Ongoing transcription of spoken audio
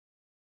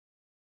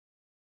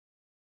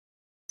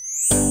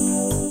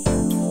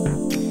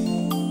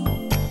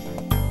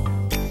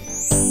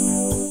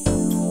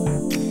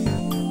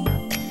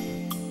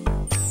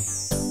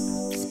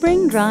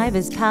drive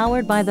is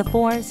powered by the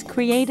force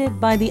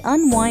created by the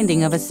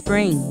unwinding of a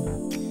spring.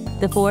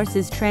 The force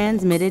is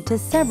transmitted to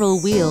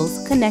several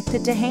wheels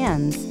connected to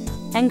hands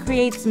and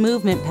creates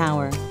movement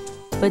power,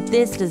 but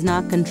this does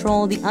not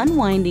control the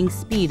unwinding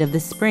speed of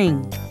the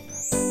spring.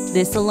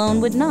 This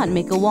alone would not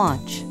make a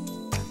watch.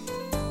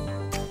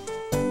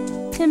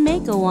 To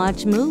make a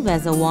watch move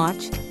as a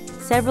watch,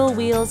 several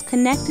wheels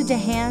connected to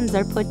hands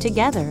are put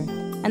together,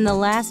 and the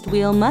last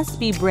wheel must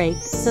be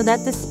braked so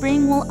that the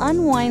spring will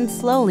unwind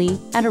slowly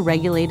at a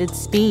regulated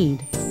speed.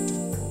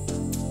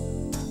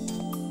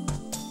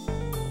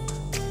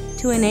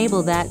 To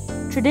enable that,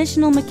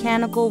 traditional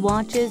mechanical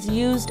watches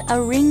used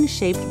a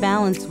ring-shaped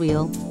balance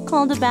wheel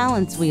called a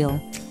balance wheel,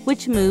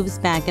 which moves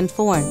back and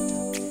forth.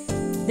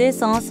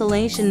 This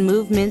oscillation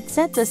movement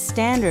sets a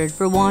standard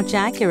for watch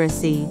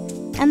accuracy,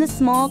 and the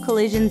small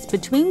collisions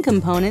between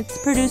components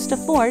produced a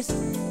force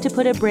to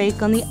put a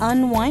brake on the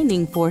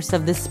unwinding force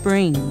of the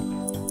spring.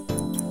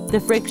 The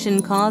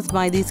friction caused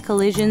by these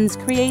collisions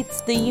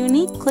creates the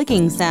unique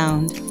clicking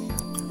sound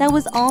that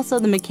was also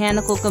the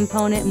mechanical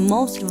component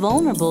most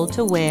vulnerable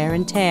to wear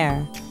and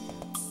tear.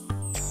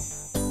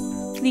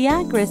 The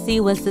accuracy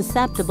was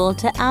susceptible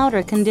to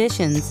outer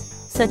conditions,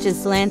 such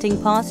as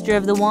slanting posture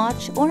of the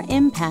watch or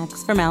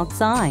impacts from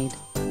outside.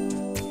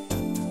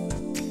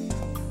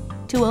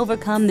 To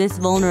overcome this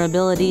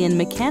vulnerability in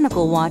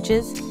mechanical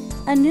watches,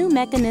 a new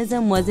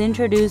mechanism was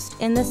introduced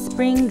in the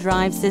spring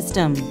drive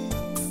system.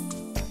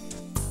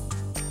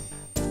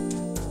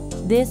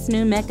 This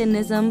new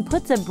mechanism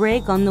puts a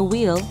brake on the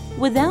wheel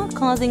without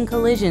causing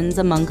collisions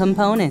among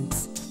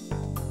components.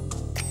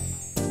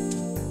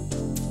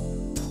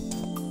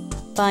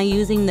 By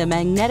using the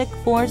magnetic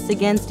force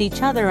against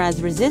each other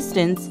as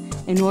resistance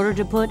in order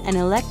to put an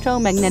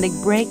electromagnetic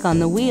brake on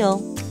the wheel,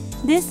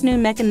 this new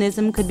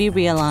mechanism could be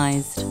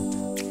realized.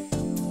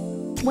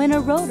 When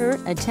a rotor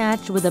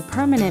attached with a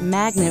permanent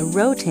magnet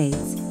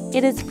rotates,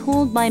 it is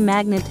pulled by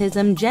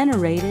magnetism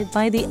generated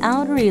by the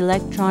outer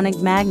electronic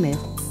magnet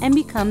and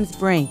becomes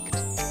braked.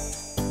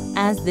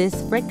 As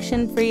this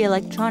friction-free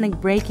electronic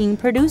braking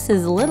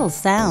produces little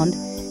sound,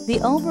 the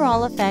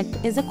overall effect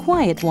is a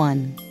quiet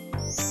one.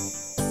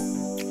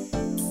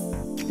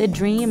 The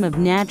dream of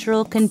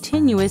natural,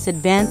 continuous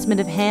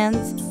advancement of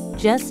hands,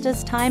 just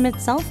as time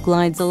itself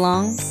glides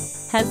along,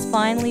 has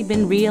finally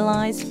been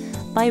realized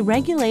by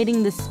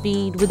regulating the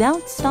speed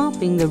without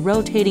stopping the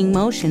rotating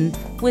motion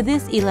with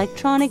this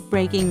electronic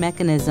braking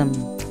mechanism.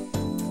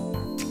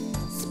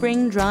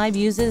 Spring drive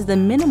uses the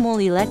minimal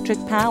electric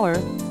power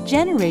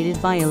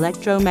generated by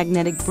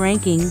electromagnetic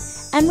braking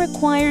and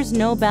requires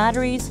no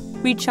batteries,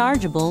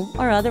 rechargeable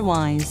or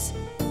otherwise.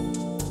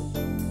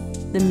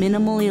 The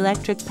minimal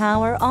electric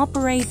power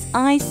operates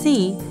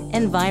IC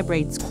and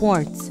vibrates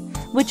quartz,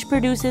 which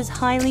produces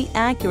highly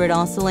accurate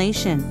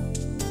oscillation.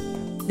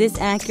 This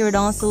accurate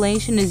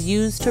oscillation is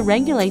used to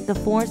regulate the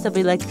force of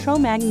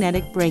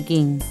electromagnetic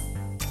braking.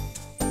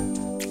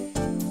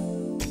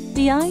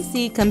 The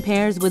IC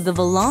compares with the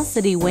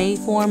velocity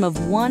waveform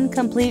of one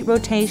complete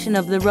rotation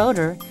of the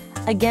rotor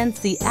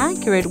against the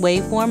accurate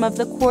waveform of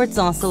the quartz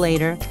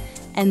oscillator,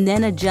 and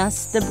then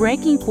adjusts the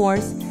braking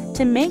force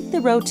to make the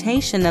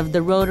rotation of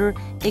the rotor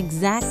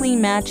exactly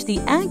match the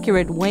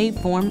accurate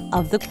waveform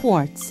of the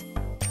quartz.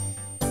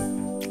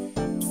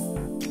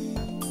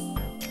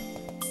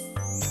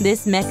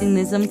 This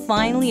mechanism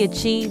finally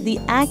achieved the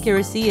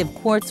accuracy of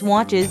quartz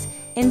watches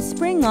in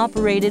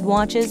spring-operated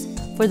watches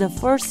for the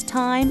first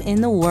time in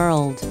the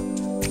world.